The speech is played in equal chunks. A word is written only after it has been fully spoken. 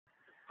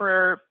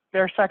for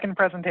their second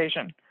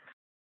presentation.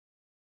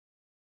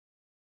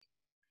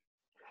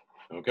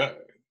 Okay.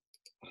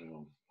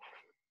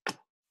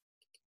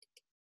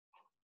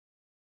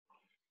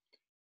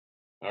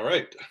 All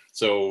right.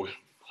 So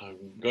I'm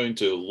going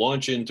to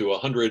launch into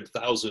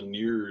 100,000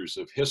 years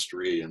of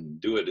history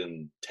and do it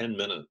in 10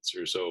 minutes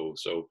or so.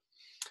 So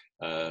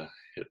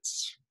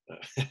it's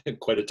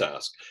quite a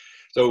task.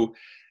 So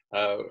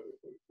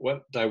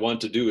what I want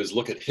to do is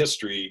look at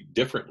history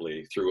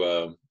differently through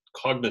a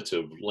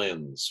cognitive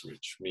lens,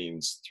 which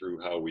means through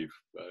how we've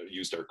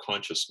used our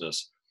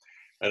consciousness.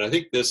 And I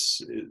think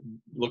this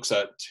looks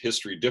at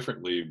history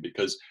differently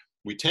because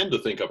we tend to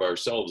think of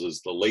ourselves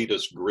as the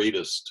latest,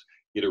 greatest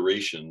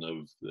iteration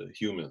of the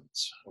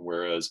humans,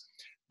 whereas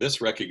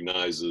this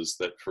recognizes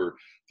that for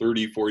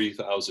 30,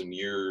 40,000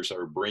 years,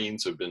 our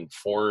brains have been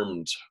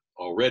formed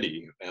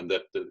already and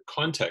that the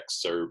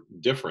contexts are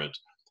different.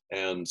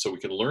 And so we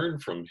can learn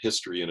from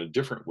history in a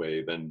different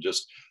way than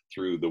just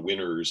through the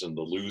winners and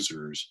the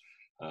losers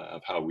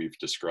of how we've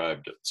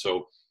described it.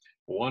 So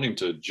wanting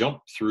to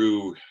jump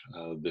through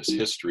this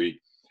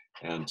history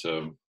and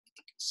to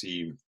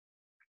see,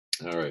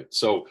 all right,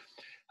 so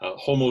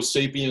Homo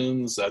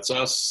sapiens, that's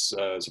us,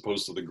 as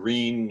opposed to the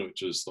green,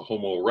 which is the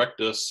Homo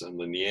erectus and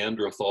the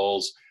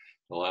Neanderthals.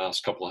 The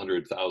last couple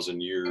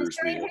 100,000 years.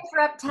 Sorry to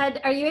interrupt,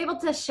 Ted. Are you able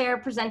to share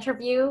presenter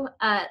view?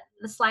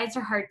 The slides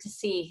are hard to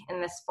see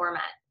in this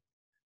format.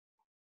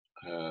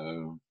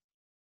 Can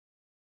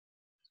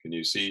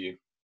you see?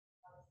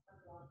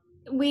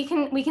 We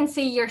can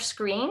see your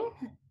screen.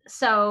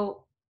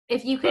 So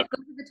if you could go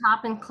to the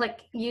top and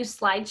click use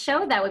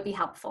slideshow, that would be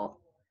helpful.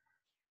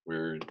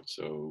 Where,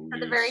 so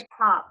at the very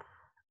top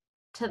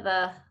to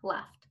the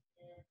left.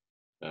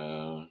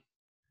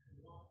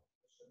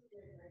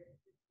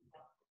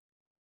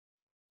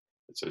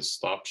 It says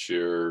stop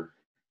share.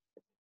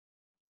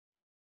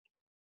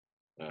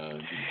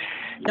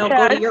 No,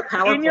 go to your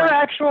PowerPoint. In your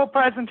actual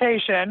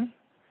presentation,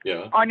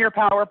 yeah, on your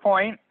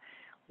PowerPoint,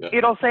 yeah,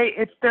 it'll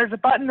say, there's a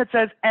button that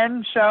says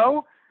end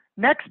show.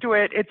 Next to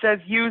it, it says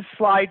use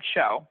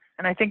slideshow.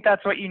 And I think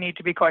that's what you need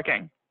to be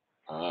clicking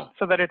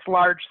so that it's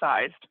large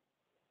sized.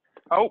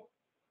 Oh.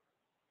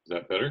 Is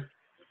that better?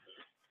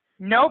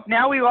 Nope,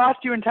 now we lost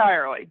you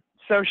entirely.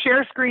 So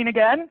share screen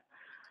again.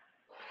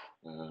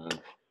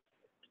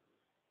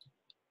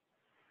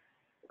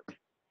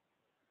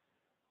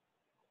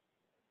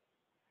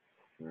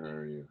 Where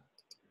are you?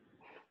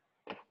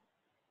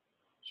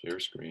 Share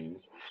screen.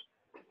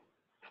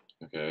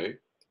 Okay.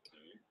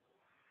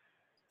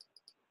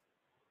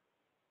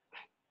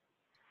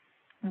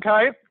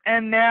 Okay,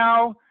 and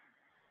now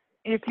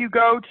if you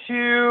go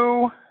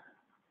to,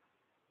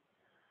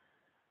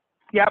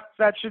 yep,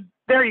 that should,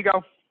 there you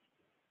go.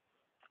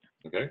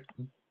 Okay.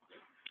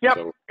 Yep,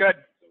 so, good.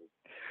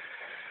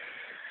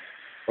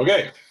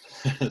 Okay,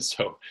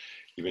 so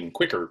even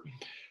quicker.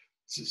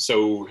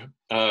 So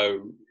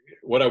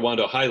what I want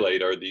to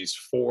highlight are these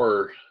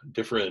four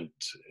different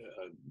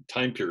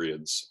time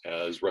periods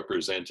as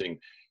representing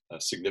a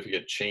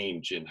significant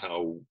change in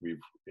how we've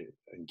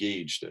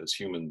engaged as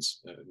humans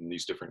in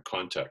these different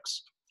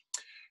contexts.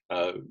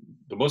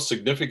 The most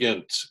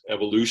significant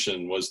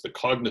evolution was the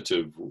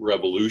cognitive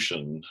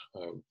revolution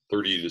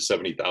 30 to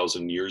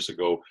 70,000 years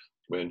ago,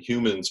 when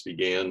humans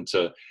began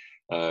to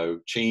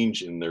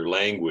change in their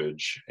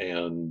language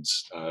and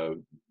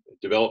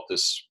develop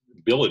this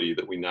ability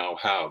that we now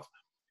have.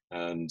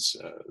 And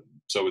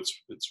so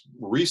it's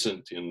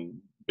recent in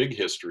big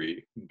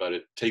history, but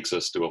it takes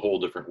us to a whole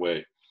different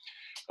way.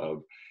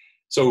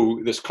 So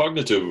this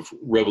cognitive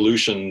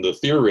revolution, the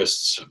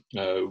theorists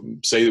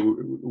say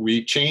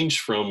we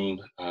changed from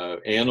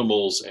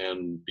animals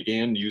and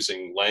began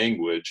using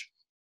language,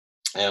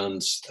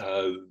 and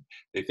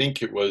they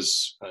think it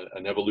was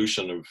an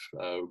evolution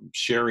of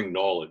sharing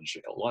knowledge.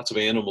 Lots of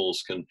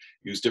animals can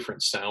use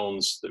different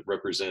sounds that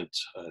represent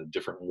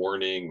different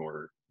warning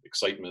or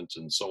excitement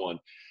and so on.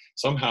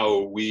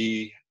 Somehow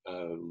we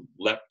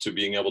leapt to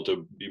being able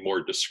to be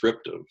more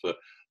descriptive.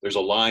 There's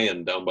a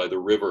lion down by the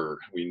river,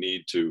 we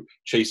need to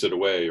chase it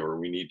away, or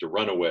we need to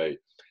run away.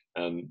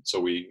 And so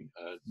we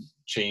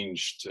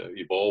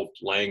evolved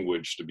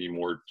language to be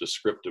more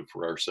descriptive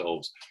for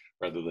ourselves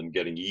rather than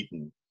getting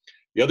eaten.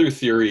 The other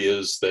theory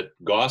is that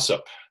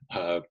gossip,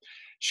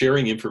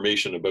 sharing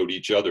information about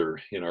each other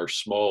in our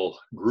small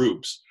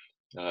groups,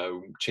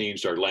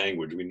 changed our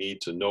language. We need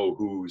to know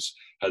whose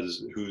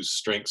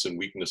strengths and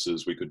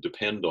weaknesses we could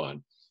depend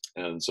on.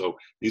 And so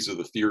these are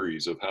the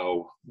theories of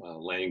how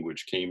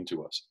language came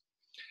to us.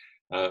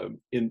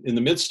 In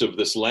the midst of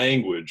this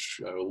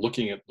language,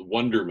 looking at the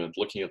wonderment,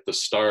 looking at the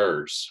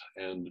stars,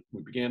 and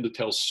we began to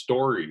tell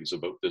stories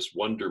about this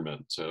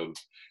wonderment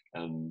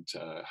and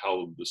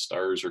how the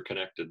stars are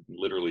connected,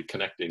 literally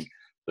connecting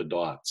the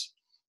dots.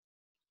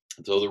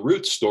 So the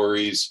root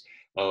stories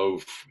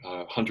of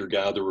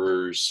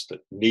hunter-gatherers, that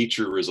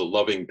nature is a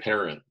loving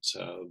parent,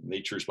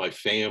 nature's my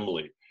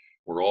family,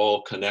 we're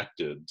all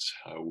connected,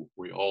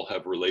 we all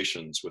have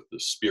relations with the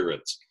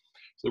spirits.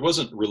 So there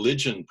wasn't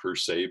religion per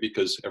se,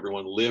 because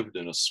everyone lived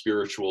in a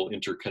spiritual,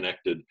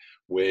 interconnected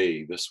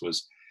way. This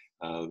was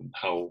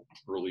how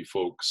early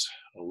folks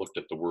looked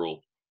at the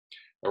world.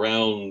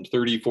 Around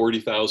 30,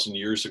 40,000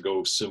 years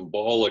ago,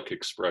 symbolic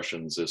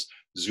expressions, this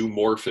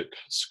zoomorphic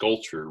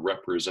sculpture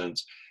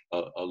represents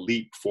a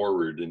leap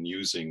forward in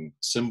using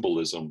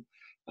symbolism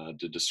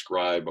to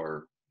describe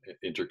our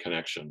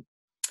interconnection.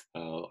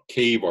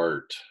 Cave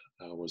art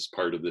was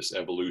part of this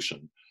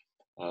evolution.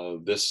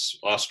 This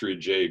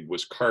ostrich egg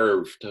was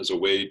carved as a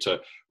way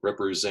to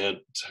represent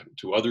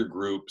to other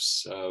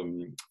groups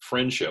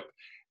friendship.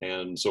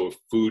 And so if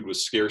food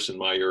was scarce in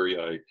my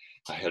area,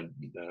 I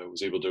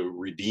was able to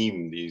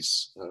redeem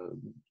these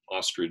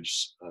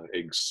ostrich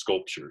egg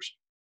sculptures.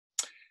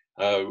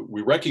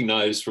 We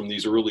recognized from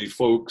these early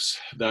folks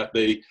that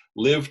they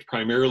lived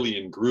primarily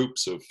in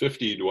groups of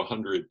 50 to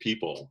 100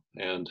 people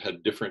and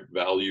had different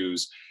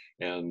values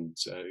and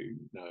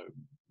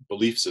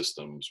belief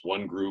systems.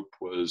 One group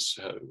was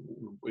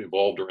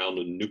evolved around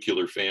a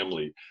nuclear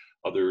family.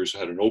 Others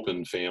had an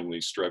open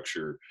family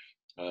structure.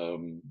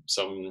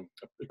 Some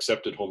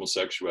accepted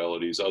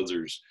homosexualities,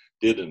 others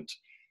didn't.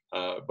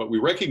 But we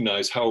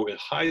recognize how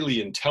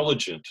highly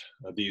intelligent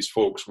these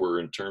folks were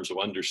in terms of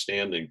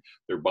understanding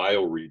their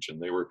bioregion.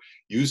 They were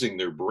using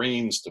their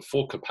brains to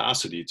full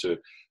capacity to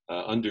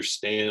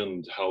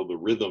understand how the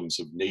rhythms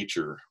of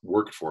nature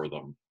worked for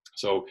them.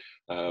 So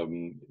a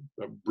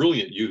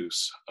brilliant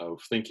use of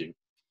thinking.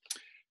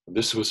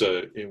 This was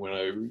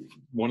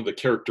one of the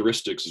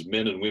characteristics is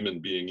men and women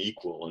being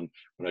equal. And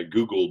when I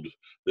Googled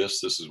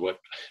this is what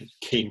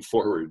came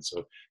forward.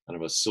 So kind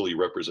of a silly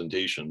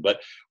representation. But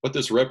what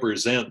this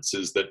represents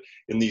is that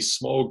in these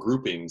small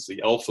groupings,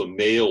 the alpha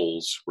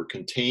males were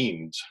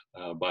contained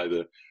by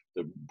the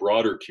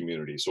broader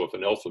community. So if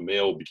an alpha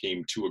male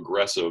became too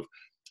aggressive,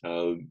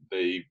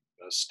 they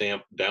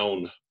stamped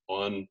down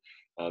on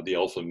the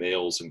alpha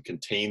males and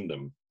contained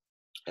them.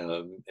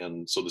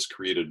 And so this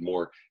created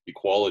more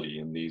equality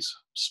in these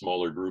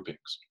smaller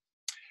groupings.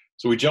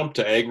 So we jumped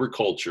to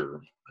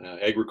agriculture.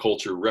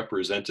 Agriculture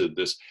represented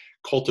this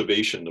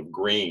cultivation of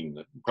grain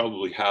that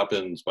probably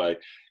happens by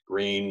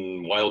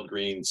wild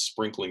grain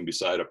sprinkling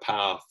beside a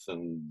path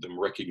and them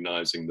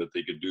recognizing that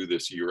they could do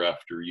this year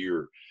after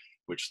year,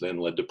 which then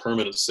led to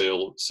permanent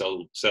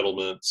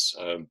settlements.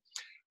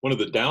 One of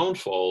the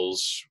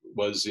downfalls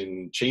was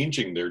in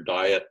changing their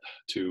diet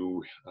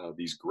to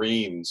these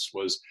grains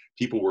was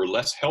people were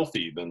less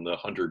healthy than the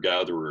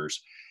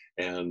hunter-gatherers.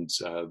 And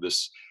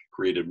this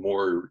created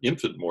more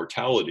infant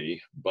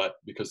mortality, but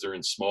because they're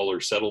in smaller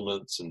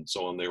settlements and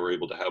so on, they were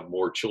able to have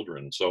more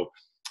children. So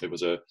it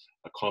was a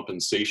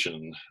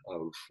compensation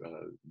of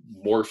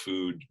more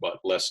food, but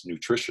less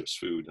nutritious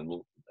food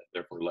and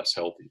therefore less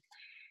healthy.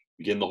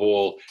 Begin the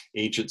whole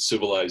ancient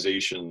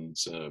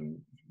civilizations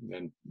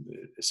and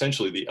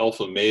essentially the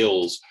alpha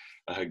males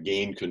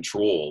gain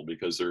control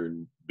because they're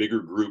in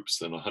bigger groups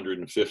than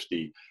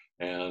 150.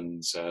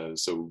 And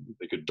so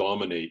they could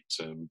dominate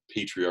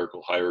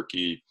patriarchal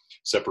hierarchy,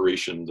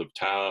 separations of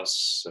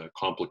tasks,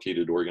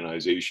 complicated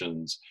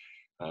organizations,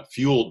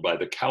 fueled by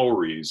the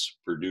calories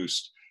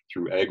produced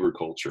through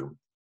agriculture.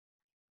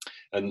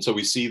 And so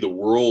we see the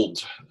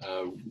world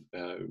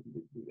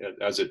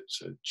as it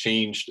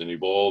changed and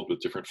evolved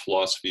with different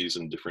philosophies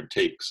and different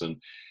takes. And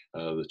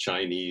the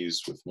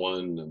Chinese with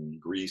one, and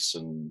Greece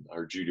and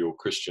our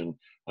Judeo-Christian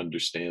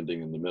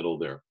understanding in the middle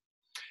there.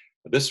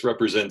 This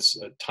represents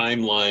a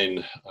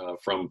timeline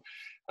from,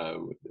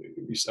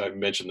 I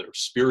mentioned there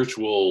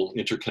spiritual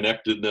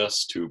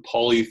interconnectedness to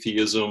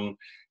polytheism.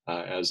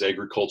 As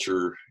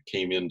agriculture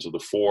came into the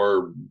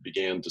fore,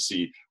 began to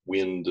see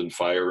wind and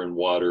fire and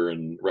water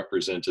and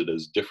represented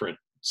as different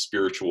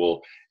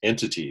spiritual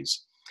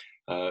entities.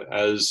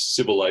 As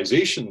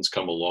civilizations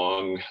come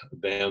along,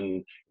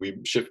 then we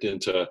shift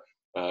into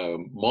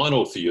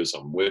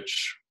monotheism,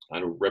 which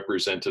kind of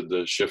represented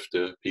the shift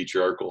to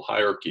patriarchal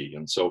hierarchy.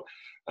 And so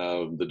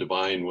the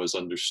divine was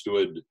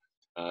understood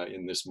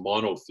in this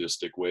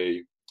monotheistic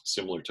way,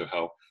 similar to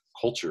how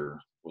culture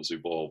was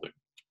evolving.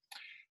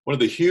 One of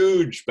the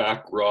huge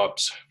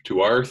backdrops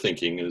to our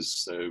thinking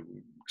is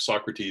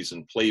Socrates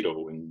and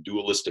Plato and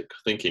dualistic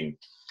thinking.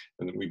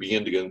 And we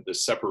begin to get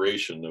this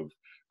separation of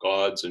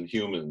gods and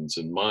humans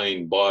and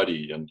mind,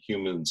 body, and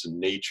humans and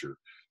nature.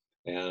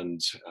 And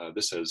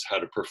this has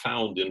had a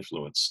profound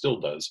influence,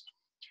 still does.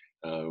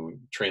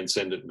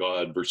 Transcendent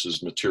God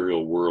versus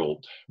material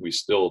world. We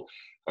still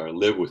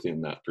live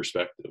within that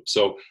perspective.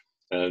 So,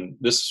 and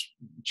this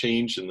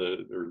changed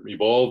or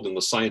evolved in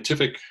the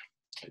scientific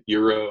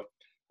era.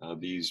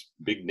 These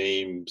big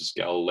names,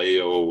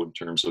 Galileo, in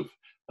terms of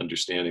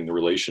understanding the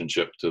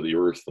relationship to the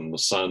earth and the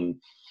sun.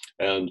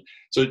 And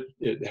so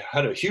it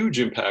had a huge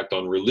impact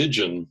on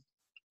religion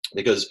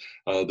because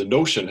the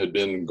notion had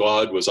been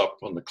God was up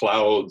on the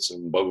clouds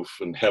and above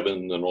in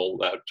heaven and all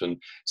that. And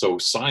so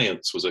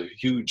science was a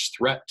huge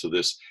threat to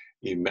this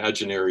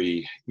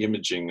imaginary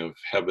imaging of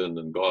heaven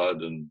and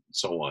God and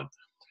so on.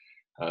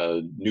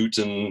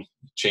 Newton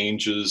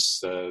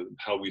changes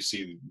how we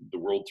see the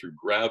world through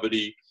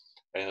gravity.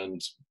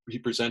 And he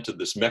presented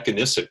this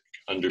mechanistic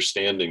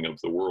understanding of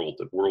the world.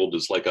 The world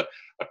is like a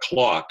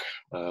clock.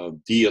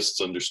 Deists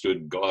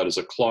understood God as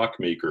a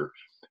clockmaker.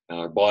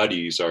 Our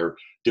bodies are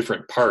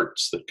different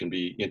parts that can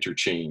be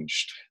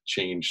interchanged,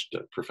 changed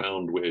a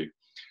profound way.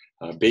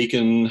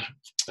 Bacon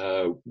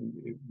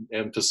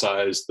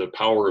emphasized the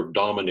power of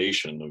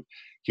domination of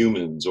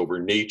humans over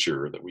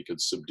nature, that we could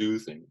subdue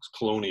things,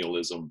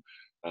 colonialism,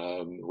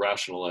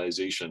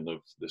 rationalization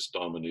of this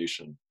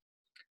domination.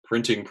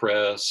 Printing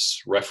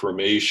press,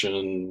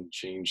 Reformation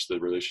changed the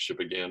relationship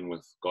again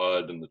with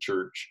God and the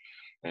church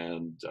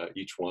and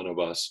each one of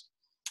us.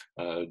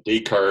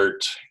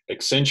 Descartes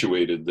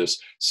accentuated this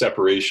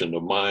separation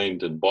of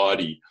mind and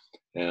body,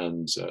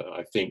 and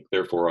I think,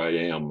 therefore I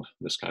am.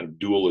 This kind of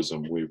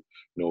dualism we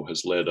know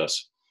has led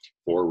us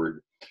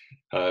forward.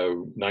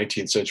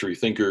 19th century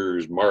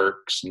thinkers,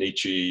 Marx,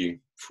 Nietzsche,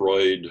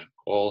 Freud,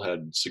 all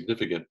had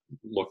significant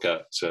look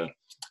at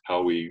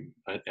how we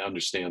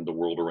understand the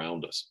world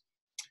around us.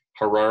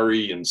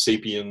 Harari in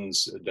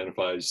Sapiens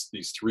identifies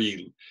these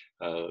three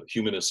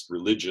humanist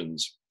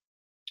religions: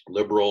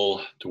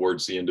 liberal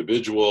towards the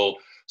individual,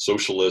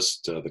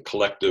 socialist, the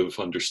collective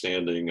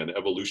understanding, and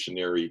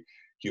evolutionary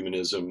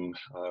humanism,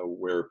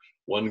 where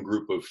one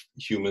group of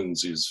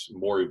humans is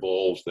more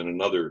evolved than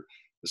another.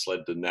 This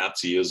led to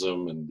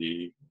Nazism and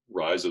the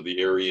rise of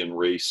the Aryan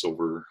race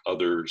over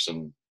others,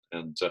 and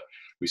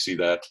we see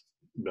that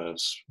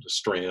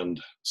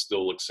strand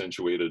still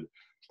accentuated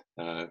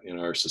in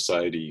our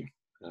society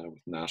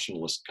with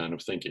nationalist kind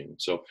of thinking.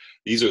 So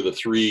these are the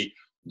three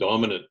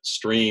dominant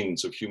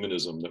strains of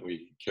humanism that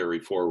we carry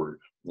forward.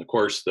 And of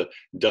course, the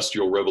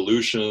industrial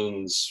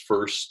revolutions,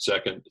 first,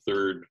 second,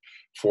 third,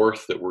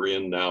 fourth that we're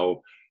in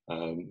now,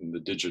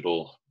 the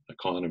digital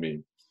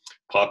economy,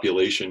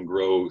 population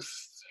growth,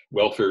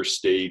 welfare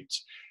state,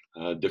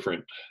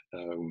 different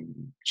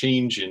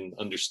change in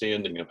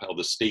understanding of how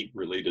the state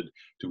related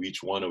to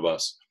each one of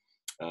us.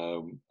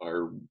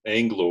 Our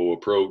Anglo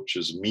approach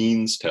is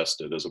means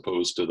tested as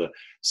opposed to the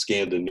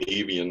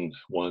Scandinavian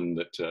one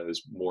that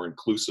is more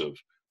inclusive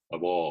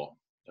of all.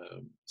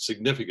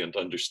 Significant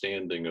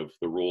understanding of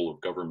the role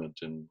of government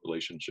in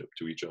relationship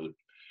to each other,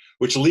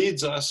 which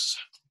leads us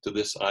to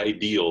this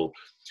ideal,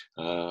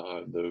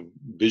 the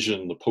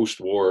vision, the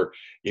post-war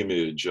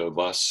image of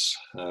us,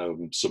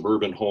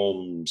 suburban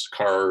homes,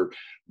 car,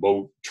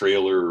 boat,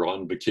 trailer,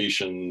 on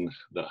vacation,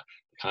 the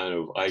kind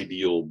of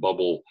ideal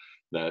bubble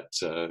that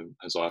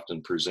is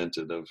often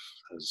presented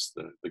as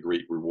the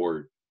great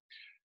reward.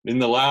 In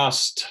the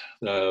last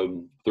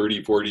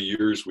 30, 40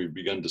 years, we've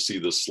begun to see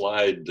the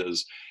slide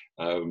as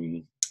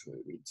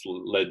it's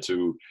led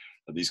to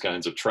these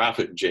kinds of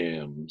traffic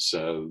jams,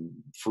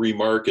 free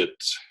market,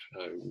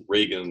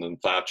 Reagan and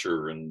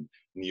Thatcher, and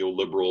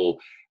neoliberal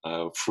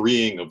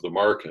freeing of the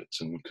market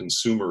and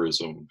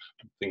consumerism,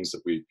 things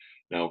that we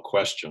now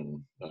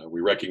question.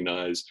 We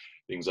recognize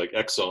things like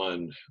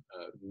Exxon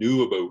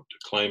knew about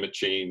climate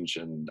change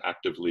and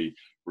actively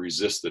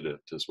resisted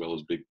it, as well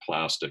as big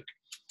plastic.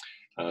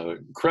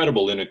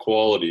 Incredible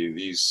inequality.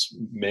 These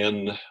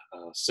men,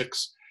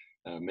 6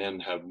 men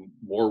have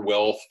more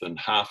wealth than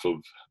half of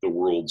the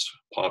world's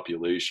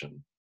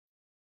population.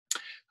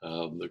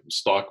 The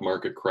stock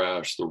market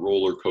crash, the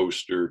roller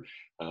coaster,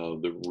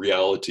 the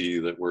reality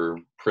that we're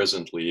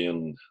presently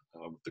in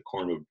with the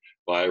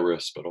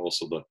coronavirus, but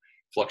also the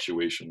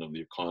fluctuation of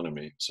the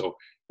economy. So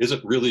is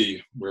it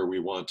really where we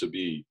want to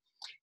be?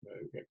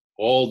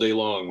 All day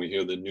long we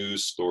hear the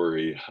news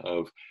story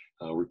of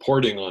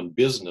reporting on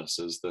business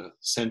as the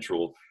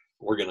central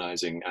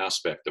organizing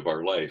aspect of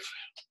our life.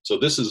 So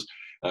this is,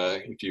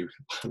 if you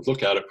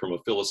look at it from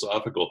a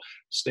philosophical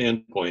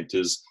standpoint,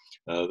 is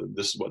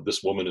this is what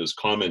this woman is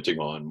commenting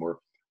on.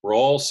 We're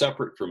all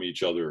separate from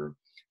each other.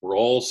 We're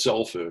all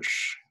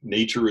selfish.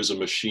 Nature is a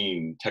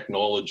machine.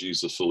 Technology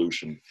is a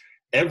solution.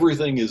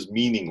 Everything is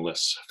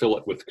meaningless. Fill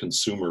it with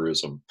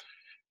consumerism.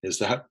 Is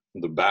that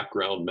the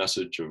background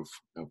message of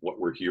what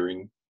we're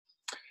hearing?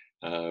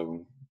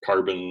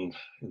 Carbon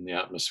in the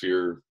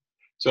atmosphere.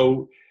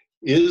 So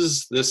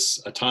is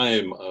this a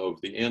time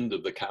of the end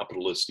of the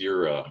capitalist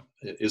era?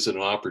 Is it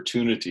an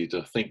opportunity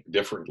to think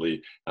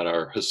differently at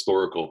our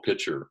historical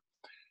picture?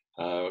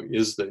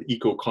 Is the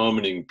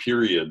eco-commoning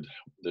period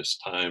this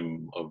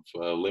time of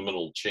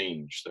liminal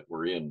change that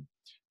we're in?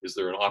 Is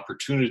there an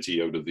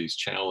opportunity out of these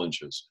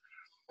challenges?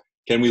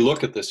 Can we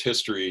look at this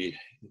history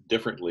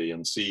differently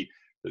and see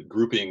that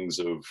groupings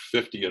of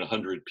 50 and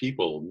 100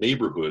 people,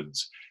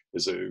 neighborhoods,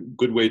 is a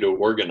good way to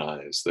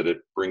organize, that it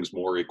brings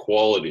more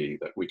equality,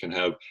 that we can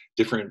have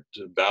different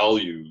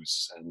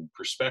values and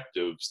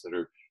perspectives that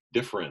are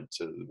different,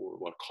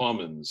 what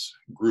commons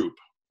group?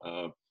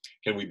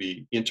 Can we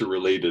be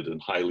interrelated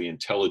and highly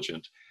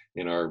intelligent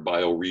in our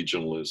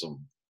bioregionalism?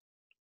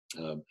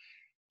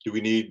 Do we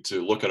need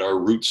to look at our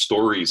root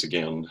stories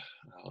again,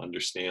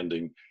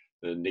 understanding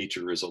that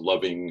nature is a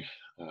loving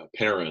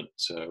parent?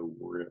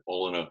 We're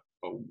all in a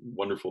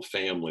wonderful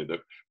family, that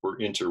we're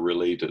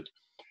interrelated.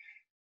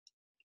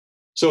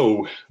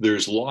 So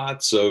there's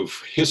lots of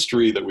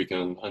history that we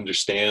can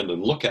understand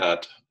and look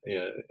at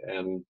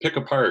and pick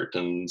apart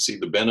and see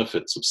the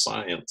benefits of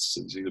science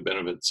and see the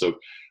benefits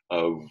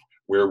of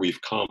where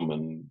we've come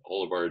and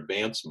all of our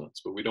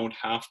advancements, but we don't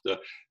have to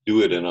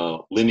do it in a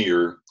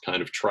linear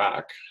kind of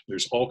track.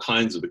 There's all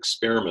kinds of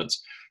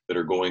experiments that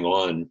are going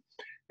on,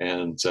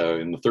 and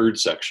in the third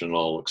section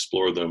I'll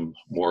explore them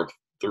more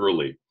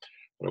thoroughly.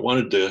 But I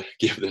wanted to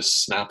give this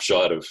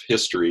snapshot of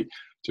history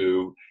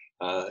to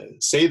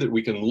say that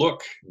we can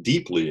look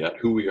deeply at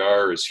who we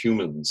are as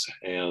humans,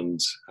 and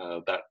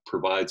that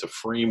provides a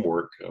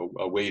framework,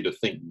 a way to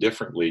think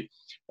differently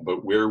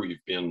about where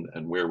we've been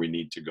and where we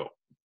need to go.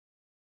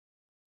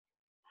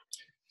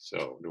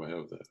 So do I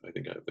have I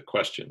think I have the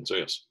questions,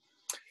 yes.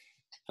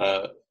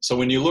 So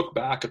when you look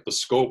back at the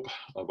scope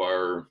of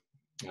our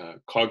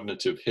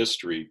cognitive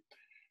history,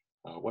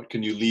 what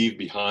can you leave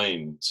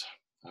behind?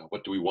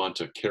 What do we want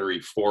to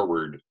carry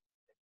forward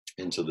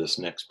into this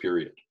next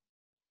period?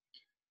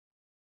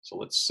 So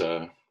let's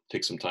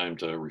take some time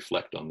to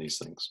reflect on these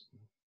things.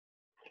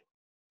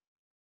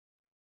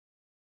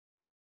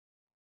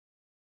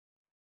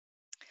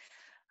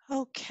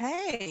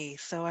 Okay,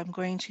 so I'm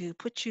going to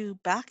put you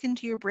back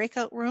into your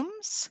breakout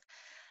rooms.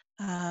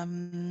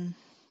 And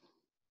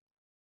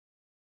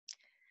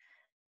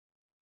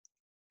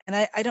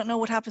I don't know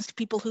what happens to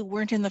people who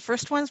weren't in the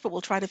first ones, but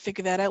we'll try to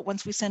figure that out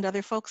once we send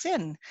other folks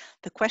in.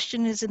 The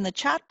question is in the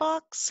chat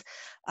box.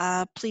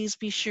 Please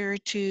be sure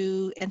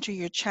to enter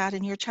your chat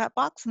in your chat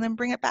box and then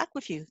bring it back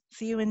with you.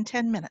 See you in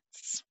 10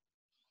 minutes.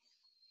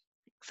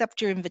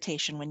 Accept your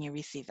invitation when you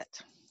receive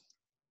it.